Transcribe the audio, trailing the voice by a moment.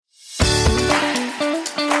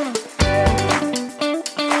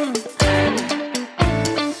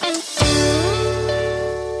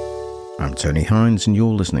Tony Hines, and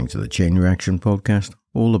you're listening to the Chain Reaction Podcast,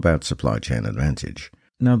 all about supply chain advantage.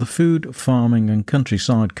 Now, the Food, Farming and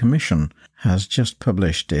Countryside Commission has just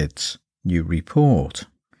published its new report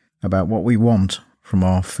about what we want from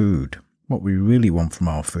our food, what we really want from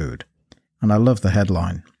our food. And I love the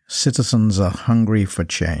headline, Citizens are hungry for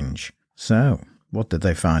change. So, what did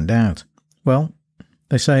they find out? Well,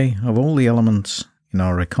 they say of all the elements in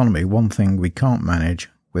our economy, one thing we can't manage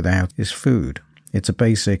without is food. It's a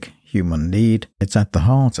basic human need. It's at the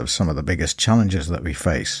heart of some of the biggest challenges that we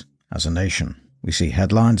face as a nation. We see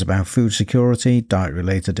headlines about food security,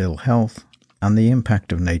 diet-related ill health, and the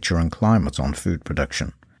impact of nature and climate on food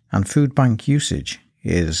production. And food bank usage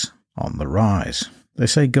is on the rise. They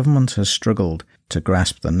say government has struggled to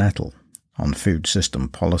grasp the nettle on food system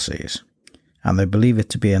policies, and they believe it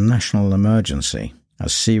to be a national emergency,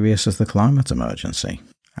 as serious as the climate emergency,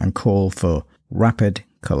 and call for rapid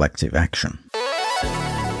collective action.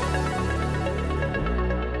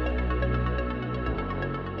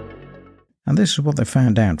 And this is what they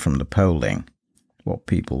found out from the polling, what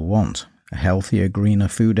people want. A healthier, greener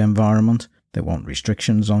food environment. They want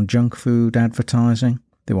restrictions on junk food advertising.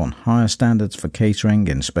 They want higher standards for catering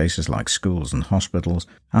in spaces like schools and hospitals,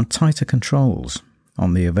 and tighter controls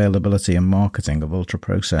on the availability and marketing of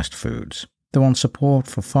ultra-processed foods. They want support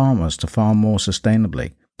for farmers to farm more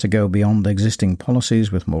sustainably, to go beyond existing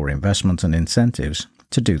policies with more investment and incentives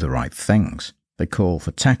to do the right things. They call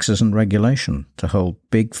for taxes and regulation to hold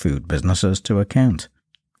big food businesses to account,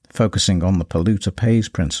 focusing on the polluter pays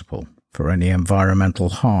principle for any environmental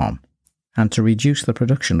harm, and to reduce the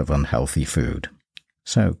production of unhealthy food.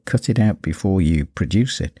 So cut it out before you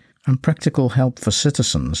produce it, and practical help for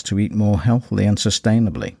citizens to eat more healthily and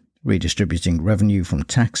sustainably, redistributing revenue from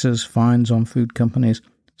taxes, fines on food companies,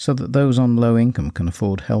 so that those on low income can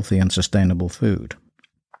afford healthy and sustainable food.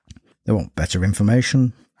 They want better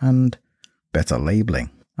information and better labelling,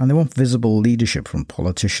 and they want visible leadership from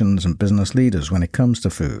politicians and business leaders when it comes to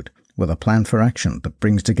food, with a plan for action that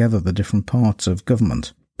brings together the different parts of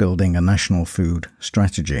government, building a national food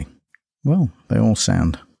strategy. Well, they all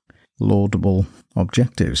sound laudable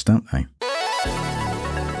objectives, don't they?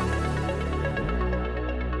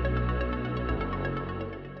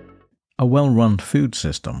 A well-run food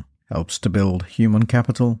system helps to build human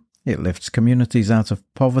capital, it lifts communities out of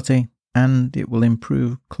poverty, and it will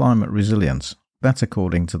improve climate resilience. That's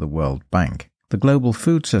according to the World Bank. The global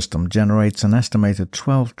food system generates an estimated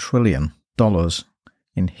 $12 trillion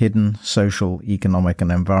in hidden social, economic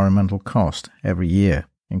and environmental cost every year,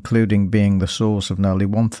 including being the source of nearly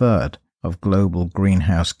 1/3 of global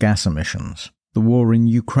greenhouse gas emissions. The war in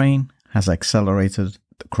Ukraine has accelerated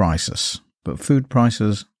the crisis, but food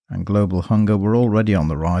prices and global hunger were already on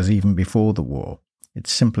the rise even before the war. It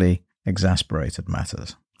simply exacerbated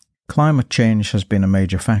matters. Climate change has been a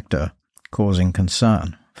major factor, causing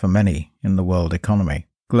concern for many in the world economy.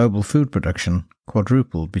 Global food production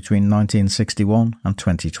quadrupled between 1961 and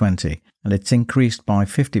 2020, and it's increased by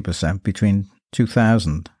 50% between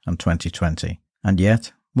 2000 and 2020. And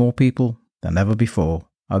yet, more people than ever before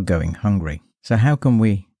are going hungry. So how can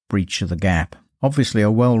we breach the gap? Obviously, a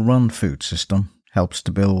well-run food system helps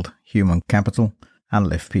to build human capital and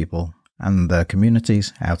lift people and their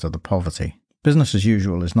communities out of the poverty. Business as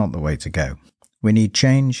usual is not the way to go. We need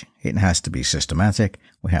change. It has to be systematic.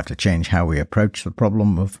 We have to change how we approach the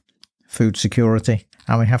problem of food security,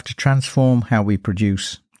 and we have to transform how we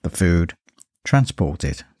produce the food, transport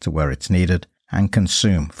it to where it's needed, and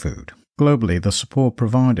consume food. Globally, the support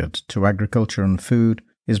provided to agriculture and food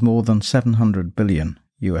is more than $700 billion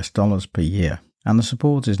per year, and the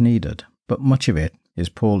support is needed, but much of it is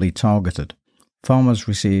poorly targeted. Farmers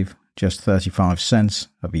receive just 35 cents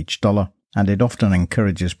of each dollar, and it often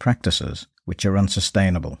encourages practices which are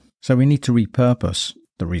unsustainable. So we need to repurpose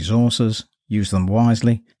the resources, use them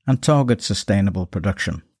wisely, and target sustainable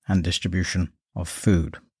production and distribution of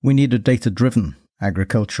food. We need a data-driven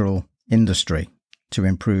agricultural industry to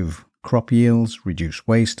improve crop yields, reduce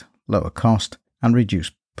waste, lower cost, and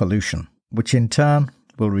reduce pollution, which in turn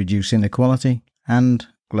will reduce inequality and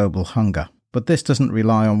global hunger. But this doesn't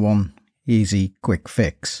rely on one easy, quick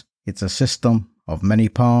fix. It's a system of many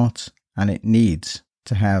parts, and it needs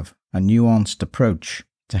to have a nuanced approach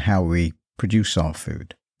to how we produce our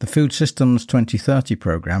food. The Food Systems 2030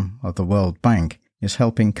 program of the World Bank is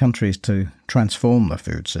helping countries to transform their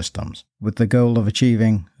food systems with the goal of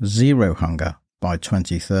achieving zero hunger by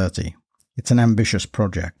 2030. It's an ambitious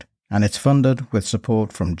project, and it's funded with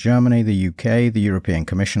support from Germany, the UK, the European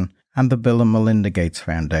Commission, and the Bill and Melinda Gates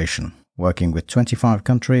Foundation, working with 25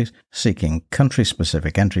 countries, seeking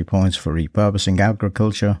country-specific entry points for repurposing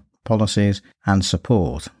agriculture, policies, and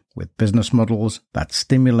support with business models that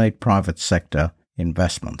stimulate private sector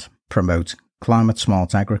investment, promote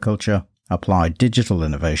climate-smart agriculture, apply digital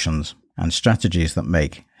innovations, and strategies that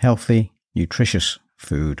make healthy, nutritious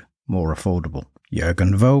food more affordable.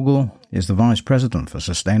 Jürgen Vogel is the Vice President for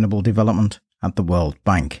Sustainable Development at the World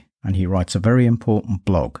Bank, and he writes a very important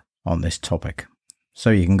blog on this topic.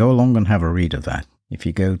 So you can go along and have a read of that if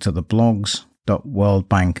you go to the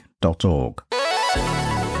blogs.worldbank.org.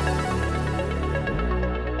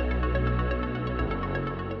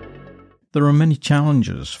 There are many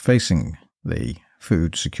challenges facing the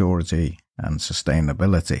food security and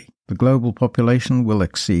sustainability. The global population will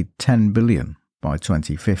exceed 10 billion by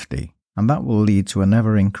 2050, and that will lead to an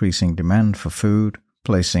ever-increasing demand for food,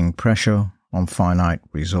 placing pressure on finite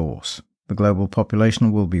resource. The global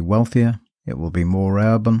population will be wealthier, it will be more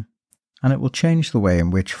urban, and it will change the way in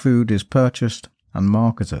which food is purchased and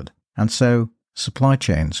marketed, and so supply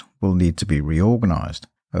chains will need to be reorganized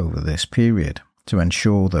over this period to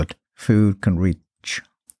ensure that food can reach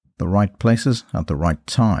the right places at the right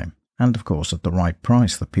time, and of course at the right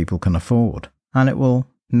price that people can afford. And it will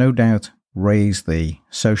no doubt raise the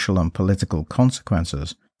social and political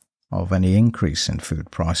consequences of any increase in food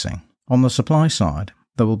pricing. On the supply side,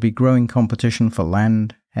 there will be growing competition for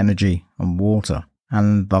land, energy and water,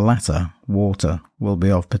 and the latter, water, will be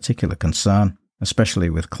of particular concern, especially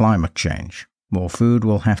with climate change. More food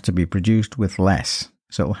will have to be produced with less,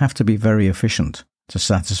 so it will have to be very efficient to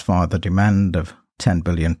satisfy the demand of 10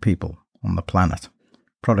 billion people on the planet.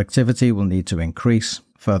 Productivity will need to increase,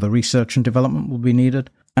 further research and development will be needed,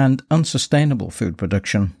 and unsustainable food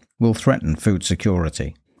production will threaten food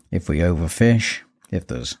security. If we overfish, if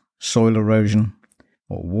there's soil erosion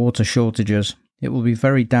or water shortages, it will be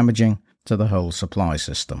very damaging to the whole supply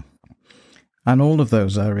system. And all of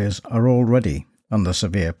those areas are already under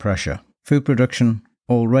severe pressure. Food production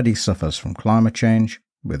already suffers from climate change,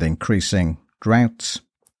 with increasing droughts,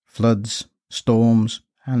 floods, storms,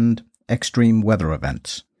 and extreme weather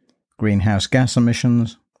events. Greenhouse gas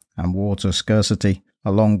emissions and water scarcity,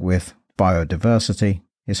 along with biodiversity,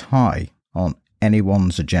 is high on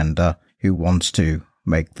anyone's agenda who wants to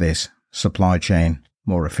make this supply chain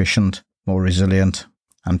more efficient, more resilient,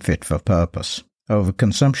 and fit for purpose.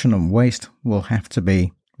 Overconsumption and waste will have to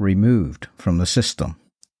be removed from the system,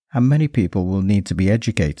 and many people will need to be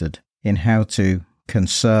educated in how to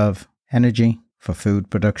conserve energy for food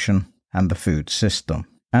production and the food system.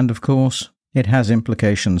 And of course, it has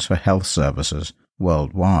implications for health services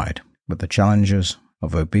worldwide, with the challenges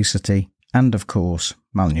of obesity and, of course,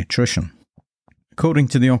 malnutrition. According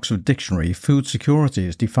to the Oxford Dictionary, food security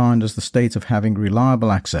is defined as the state of having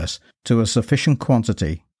reliable access to a sufficient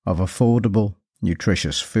quantity of affordable,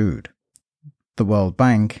 nutritious food. The World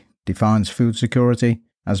Bank defines food security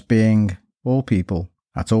as being all people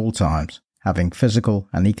at all times having physical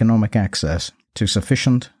and economic access to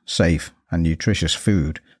sufficient, safe and nutritious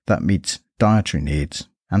food that meets dietary needs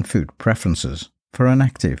and food preferences for an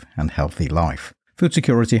active and healthy life. Food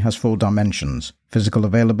security has 4 dimensions: physical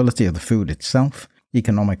availability of the food itself,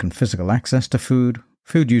 economic and physical access to food,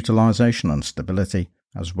 food utilization and stability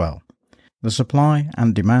as well. The supply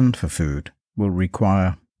and demand for food will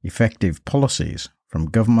require effective policies from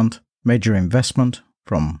government, major investment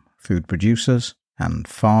from food producers, and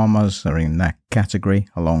farmers are in that category,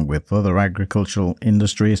 along with other agricultural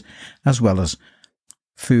industries, as well as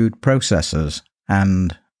food processors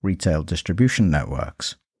and retail distribution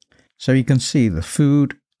networks. So you can see the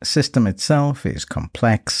food system itself is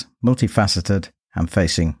complex, multifaceted, and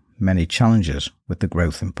facing many challenges with the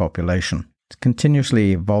growth in population. It's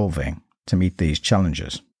continuously evolving to meet these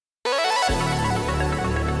challenges.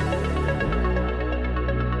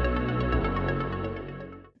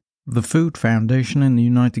 The Food Foundation in the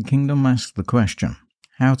United Kingdom asked the question,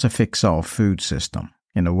 how to fix our food system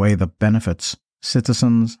in a way that benefits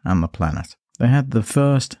citizens and the planet. They had the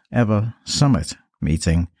first ever summit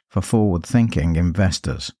meeting for forward-thinking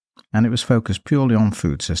investors, and it was focused purely on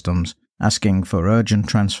food systems, asking for urgent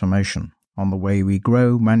transformation on the way we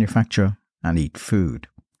grow, manufacture and eat food.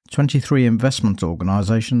 23 investment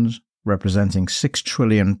organisations representing £6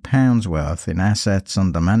 trillion worth in assets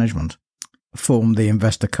under management formed the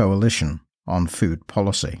Investor Coalition on Food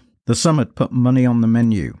Policy. The summit put money on the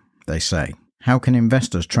menu, they say. How can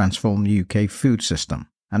investors transform the UK food system?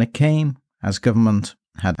 And it came as government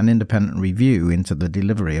had an independent review into the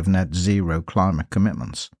delivery of net zero climate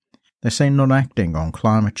commitments. They say not acting on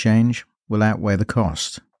climate change will outweigh the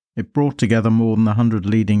cost. It brought together more than 100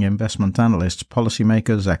 leading investment analysts,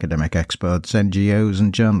 policymakers, academic experts, NGOs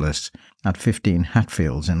and journalists at 15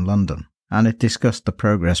 Hatfields in London. And it discussed the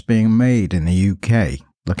progress being made in the UK,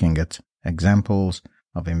 looking at examples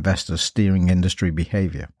of investors steering industry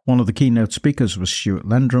behaviour. One of the keynote speakers was Stuart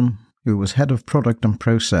Lendrum, who was head of product and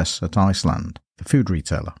process at Iceland, the food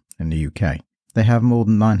retailer in the UK. They have more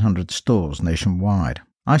than 900 stores nationwide.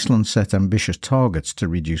 Iceland set ambitious targets to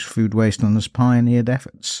reduce food waste and has pioneered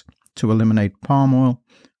efforts to eliminate palm oil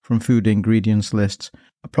from food ingredients lists,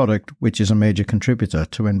 a product which is a major contributor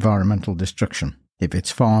to environmental destruction if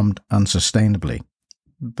it's farmed unsustainably.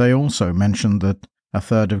 They also mentioned that a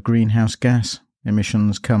third of greenhouse gas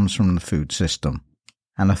emissions comes from the food system,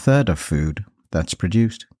 and a third of food that's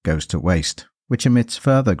produced goes to waste, which emits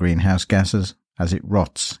further greenhouse gases as it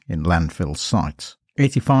rots in landfill sites.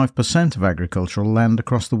 85% of agricultural land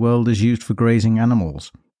across the world is used for grazing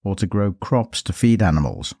animals or to grow crops to feed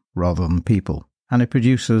animals rather than people, and it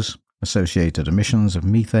produces associated emissions of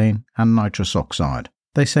methane and nitrous oxide.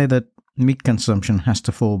 They say that meat consumption has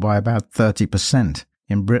to fall by about 30%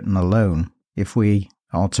 in Britain alone if we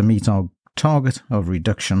are to meet our target of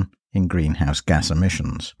reduction in greenhouse gas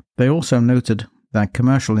emissions. They also noted that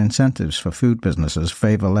commercial incentives for food businesses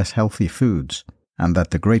favour less healthy foods, and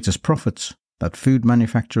that the greatest profits that food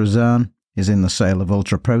manufacturers earn is in the sale of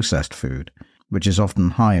ultra-processed food, which is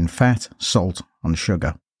often high in fat, salt and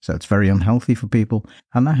sugar. So it's very unhealthy for people,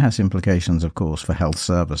 and that has implications, of course, for health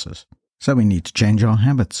services. So we need to change our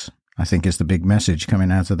habits, I think, is the big message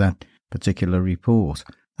coming out of that particular report.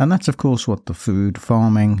 And that's, of course, what the food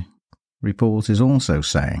farming report is also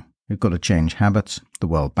saying. We've got to change habits. The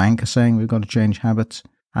World Bank are saying we've got to change habits.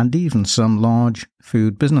 And even some large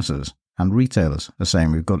food businesses and retailers are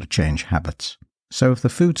saying we've got to change habits. So if the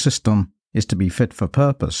food system is to be fit for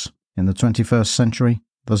purpose in the 21st century,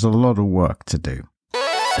 there's a lot of work to do.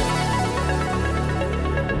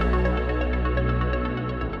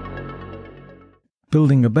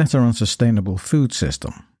 Building a better and sustainable food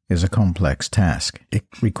system is a complex task. It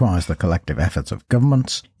requires the collective efforts of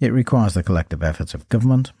governments. It requires the collective efforts of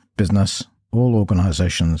government, business, all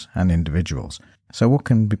organisations and individuals. So what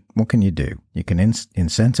can you do? You can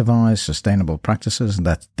incentivise sustainable practices, and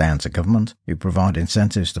that's down to government. You provide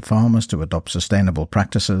incentives to farmers to adopt sustainable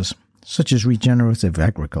practices, such as regenerative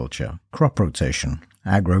agriculture, crop rotation,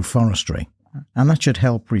 agroforestry. And that should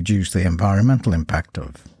help reduce the environmental impact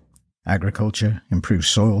of agriculture, improve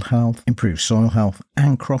soil health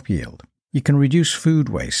and crop yield. You can reduce food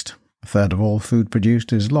waste. A third of all food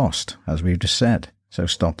produced is lost, as we've just said. So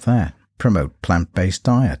stop that. Promote plant-based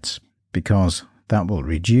diets, because that will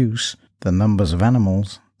reduce the numbers of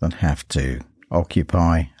animals that have to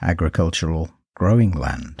occupy agricultural growing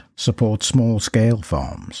land. Support small-scale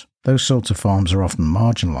farms. Those sorts of farms are often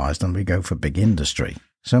marginalised and we go for big industry.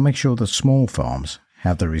 So make sure that small farms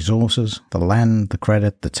have the resources, the land, the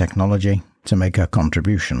credit, the technology to make a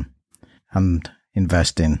contribution, and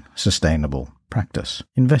invest in sustainable practice.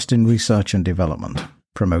 Invest in research and development.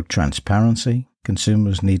 Promote transparency.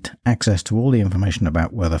 Consumers need access to all the information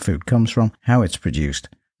about where the food comes from, how it's produced,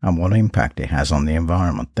 and what impact it has on the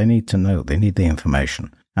environment. They need to know, they need the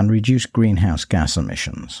information. And reduce greenhouse gas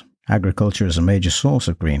emissions. Agriculture is a major source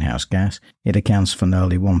of greenhouse gas. It accounts for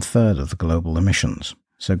nearly 1/3 of the global emissions.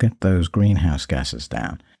 So get those greenhouse gases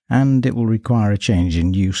down. And it will require a change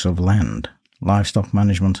in use of land, livestock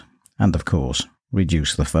management, and of course,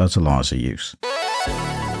 reduce the fertilizer use.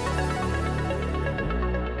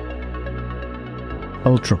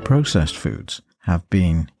 Ultra-processed foods have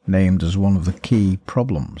been named as one of the key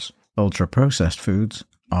problems. Ultra-processed foods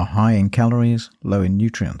are high in calories, low in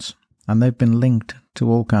nutrients, and they've been linked to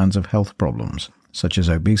all kinds of health problems, such as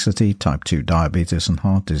obesity, type 2 diabetes, and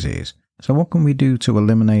heart disease. So what can we do to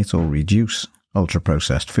eliminate or reduce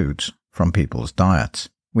ultra-processed foods from people's diets?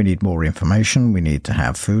 We need more information. We need to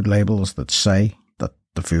have food labels that say that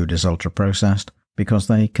the food is ultra-processed, because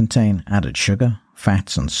they contain added sugar,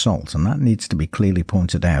 fats and salt, and that needs to be clearly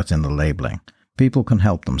pointed out in the labelling. People can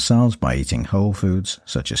help themselves by eating whole foods,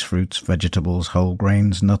 such as fruits, vegetables, whole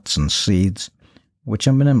grains, nuts and seeds, which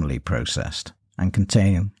are minimally processed and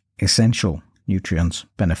contain essential nutrients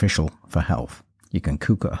beneficial for health. You can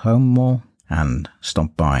cook at home more and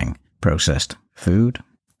stop buying processed food.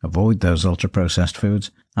 Avoid those ultra-processed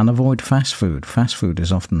foods and avoid fast food. Fast food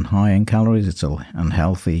is often high in calories, it's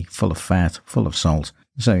unhealthy, full of fat, full of salt,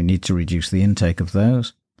 so you need to reduce the intake of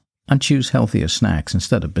those. And choose healthier snacks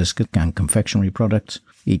instead of biscuit and confectionery products.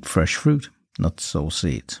 Eat fresh fruit, nuts or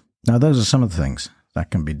seeds. Now those are some of the things that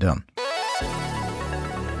can be done.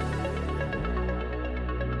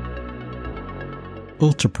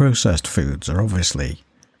 Ultra-processed foods are obviously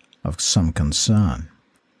of some concern,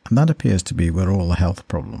 and that appears to be where all the health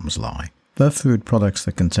problems lie. They're food products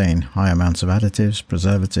that contain high amounts of additives,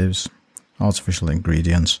 preservatives, artificial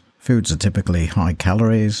ingredients. Foods are typically high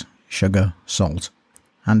calories, sugar, salt,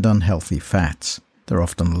 and unhealthy fats. They're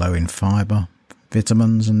often low in fibre,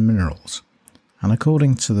 vitamins and minerals. And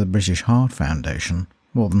according to the British Heart Foundation,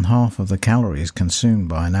 more than half of the calories consumed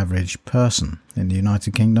by an average person in the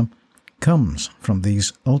United Kingdom comes from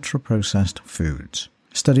these ultra-processed foods.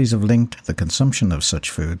 Studies have linked the consumption of such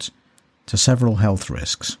foods to several health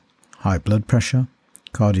risks: high blood pressure,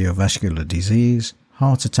 cardiovascular disease,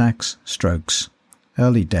 heart attacks, strokes,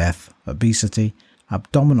 early death, obesity,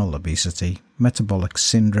 abdominal obesity, metabolic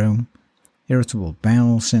syndrome, irritable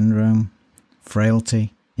bowel syndrome,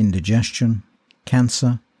 frailty, indigestion,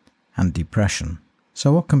 cancer, and depression.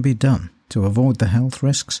 So what can be done to avoid the health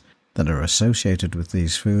risks that are associated with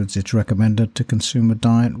these foods? It's recommended to consume a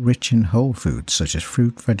diet rich in whole foods such as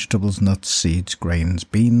fruit, vegetables, nuts, seeds, grains,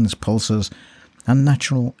 beans, pulses, and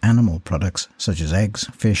natural animal products such as eggs,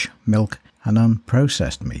 fish, milk, and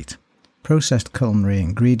unprocessed meat. Processed culinary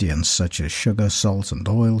ingredients such as sugar, salt, and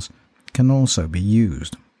oils can also be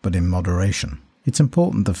used, but in moderation. It's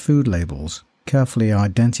important that food labels carefully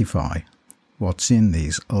identify what's in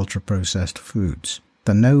these ultra-processed foods.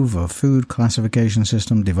 The NOVA food classification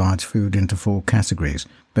system divides food into 4 categories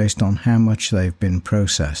based on how much they've been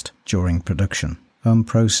processed during production: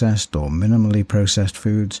 unprocessed or minimally processed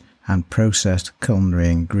foods, and processed culinary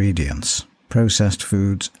ingredients, processed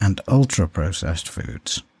foods, and ultra-processed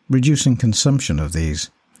foods. Reducing consumption of these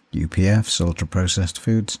UPFs, ultra-processed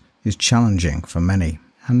foods, is challenging for many,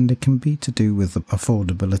 and it can be to do with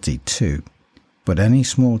affordability too. But any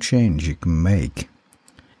small change you can make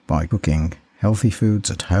by cooking healthy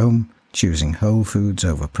foods at home, choosing whole foods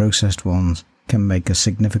over processed ones, can make a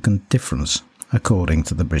significant difference, according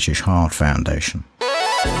to the British Heart Foundation.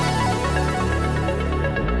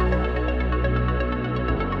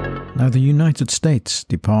 Now, the United States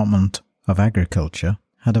Department of Agriculture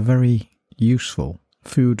had a very useful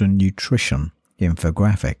food and nutrition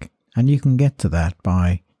infographic, and you can get to that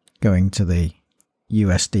by going to the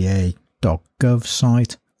USDA.gov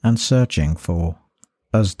site and searching for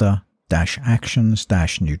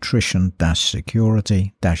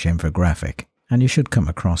USDA-Actions-Nutrition-Security-Infographic, and you should come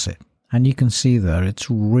across it. And you can see there it's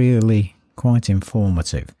really quite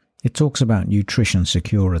informative. It talks about nutrition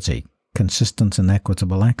security, consistent and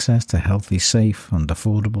equitable access to healthy, safe and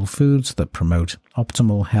affordable foods that promote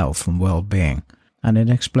optimal health and well-being. And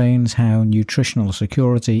it explains how nutritional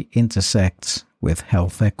security intersects with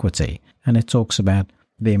health equity. And it talks about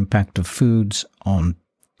the impact of foods on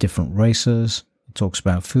different races. It talks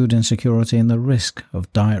about food insecurity and the risk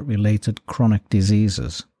of diet-related chronic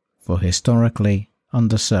diseases for historically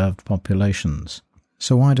underserved populations.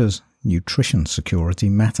 So why does nutrition security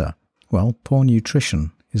matter? Well, poor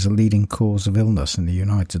nutrition is a leading cause of illness in the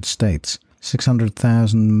United States.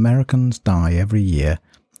 600,000 Americans die every year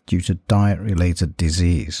due to diet-related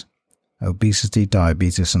disease, obesity,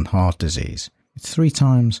 diabetes, and heart disease. It's 3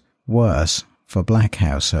 times worse for black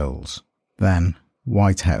households than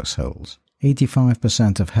white households.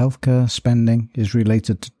 85% of healthcare spending is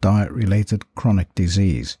related to diet-related chronic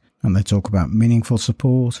disease, and they talk about meaningful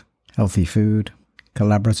support, healthy food,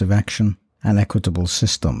 collaborative action, and equitable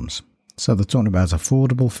systems. So they're talking about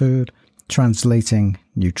affordable food, translating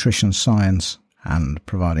nutrition science and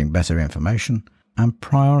providing better information, and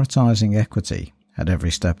prioritizing equity at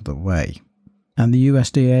every step of the way. And the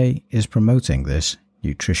USDA is promoting this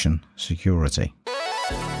nutrition security.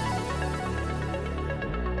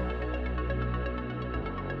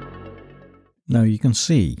 Now you can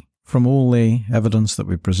see from all the evidence that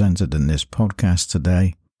we presented in this podcast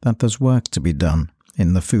today that there's work to be done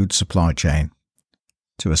in the food supply chain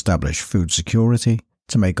to establish food security,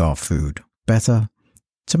 to make our food better,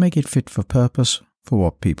 to make it fit for purpose for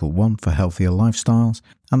what people want for healthier lifestyles.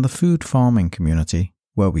 And the food farming community,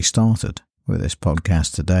 where we started with this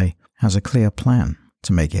podcast today, has a clear plan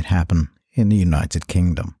to make it happen in the United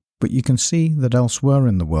Kingdom. But you can see that elsewhere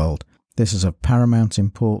in the world, this is of paramount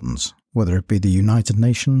importance, whether it be the United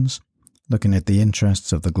Nations, looking at the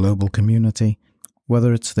interests of the global community,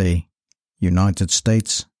 whether it's the United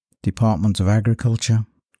States Department of Agriculture,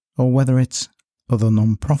 or whether it's other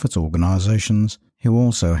non-profit organisations who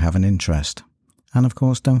also have an interest. And of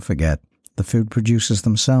course, don't forget, the food producers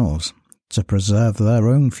themselves, to preserve their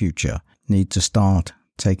own future, need to start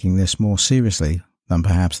taking this more seriously than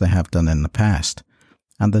perhaps they have done in the past.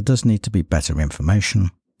 And there does need to be better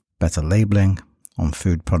information, better labelling on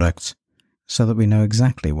food products, so that we know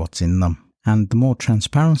exactly what's in them. And the more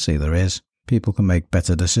transparency there is, people can make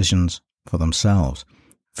better decisions for themselves.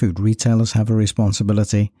 Food retailers have a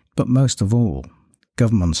responsibility, but most of all,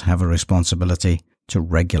 governments have a responsibility to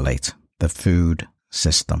regulate the food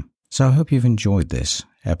system. So I hope you've enjoyed this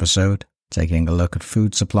episode, taking a look at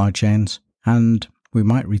food supply chains, and we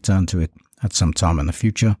might return to it at some time in the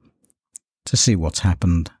future. to see what's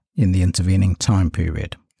happened in the intervening time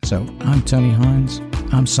period. So I'm Tony Hines,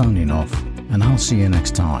 I'm signing off, and I'll see you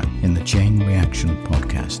next time in the Chain Reaction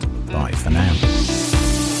Podcast. Bye for now.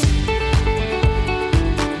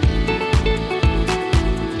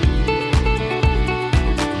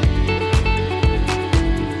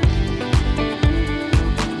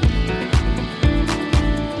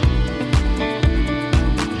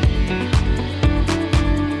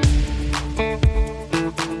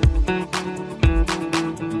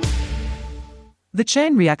 The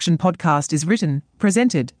Chain Reaction Podcast is written,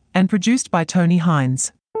 presented, and produced by Tony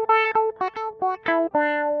Hines.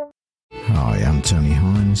 Hi, I'm Tony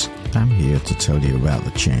Hines. I'm here to tell you about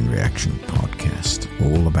the Chain Reaction Podcast,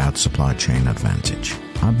 all about supply chain advantage.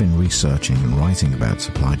 I've been researching and writing about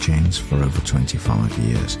supply chains for over 25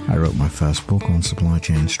 years. I wrote my first book on supply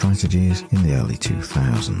chain strategies in the early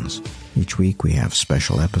 2000s. Each week we have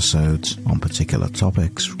special episodes on particular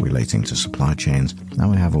topics relating to supply chains,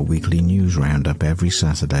 and we have a weekly news roundup every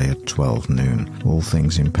Saturday at 12 noon, all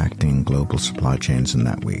things impacting global supply chains in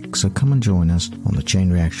that week. So come and join us on the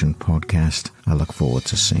Chain Reaction Podcast. I look forward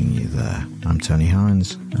to seeing you there. I'm Tony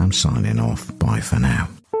Hines. I'm signing off. Bye for now.